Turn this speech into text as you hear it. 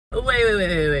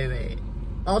Wait.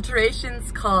 Alterations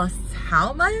costs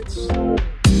how much?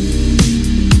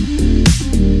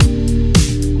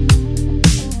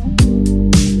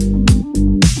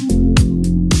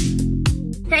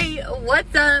 Hey,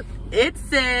 what's up? It's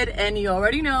Sid, and you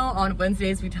already know on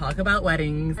Wednesdays we talk about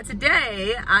weddings.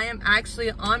 Today, I am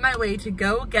actually on my way to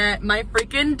go get my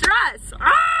freaking dress.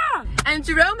 And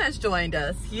Jerome has joined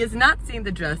us. He has not seen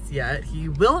the dress yet. He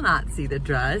will not see the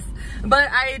dress,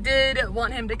 but I did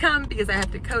want him to come because I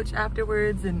have to coach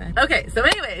afterwards. And okay, so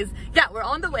anyways, yeah, we're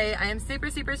on the way. I am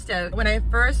super stoked. When I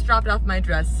first dropped off my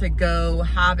dress to go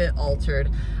have it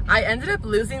altered, I ended up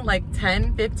losing like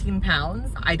 10-15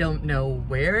 pounds. I don't know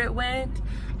where it went,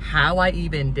 how I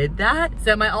even did that.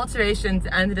 So my alterations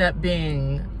ended up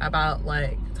being about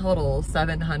like total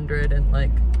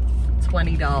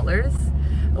 $720,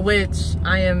 which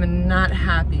I am not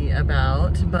happy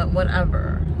about, but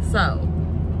whatever. So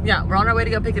yeah, we're on our way to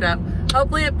go pick it up.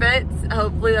 Hopefully it fits.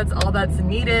 Hopefully that's all that's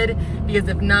needed, because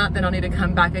if not, then I'll need to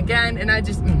come back again. And I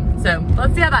just, so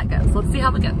let's see how that goes. Let's see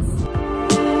how it goes.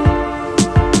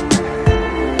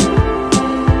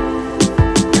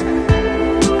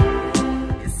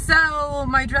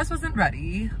 My dress wasn't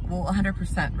ready, well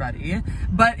 100% ready,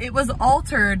 but it was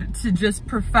altered to just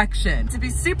perfection. To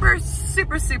be super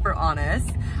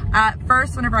honest, at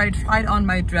first whenever I tried on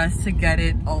my dress to get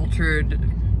it altered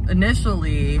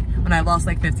initially, when I lost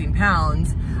like 15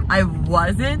 pounds, I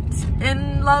wasn't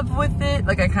in love with it.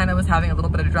 Like I kind of was having a little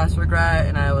bit of dress regret,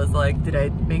 and I was like, did I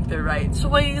make the right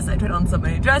choice? I tried on so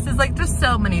many dresses, like just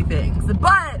so many things.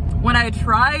 But when I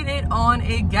tried it on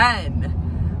again,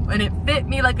 and it fit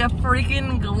me like a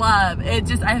freaking glove, it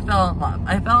just, I fell in love.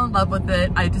 I fell in love with it.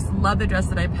 I just love the dress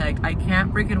that I picked. I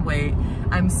can't freaking wait.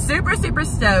 I'm super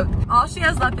stoked. All she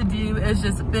has left to do is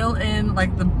just fill in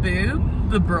like the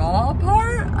boob, the bra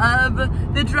part of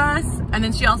the dress. And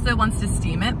then she also wants to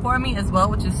steam it for me as well,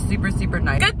 which is super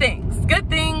nice. Good things,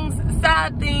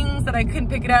 sad things that I couldn't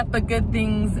pick it up, but good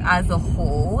things as a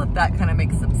whole, if that kind of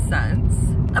makes some sense.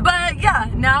 But yeah,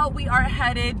 now we are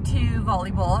headed to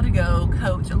volleyball to go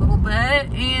coach a little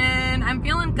bit, and I'm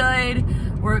feeling good.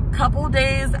 We're a couple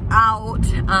days out,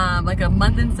 like a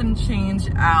month and some change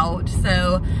out,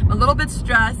 so I'm a little bit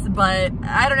stressed, but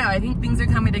I don't know, I think things are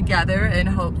coming together, and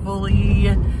hopefully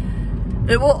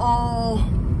it will all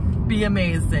be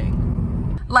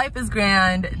amazing. Life is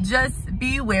grand. Just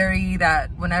be wary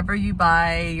that whenever you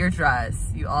buy your dress,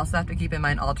 you also have to keep in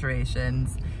mind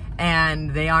alterations,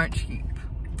 and they aren't cheap.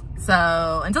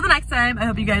 So until the next time, I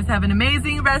hope you guys have an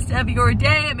amazing rest of your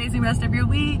day, amazing rest of your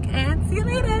week, and see you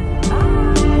later.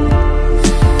 Bye.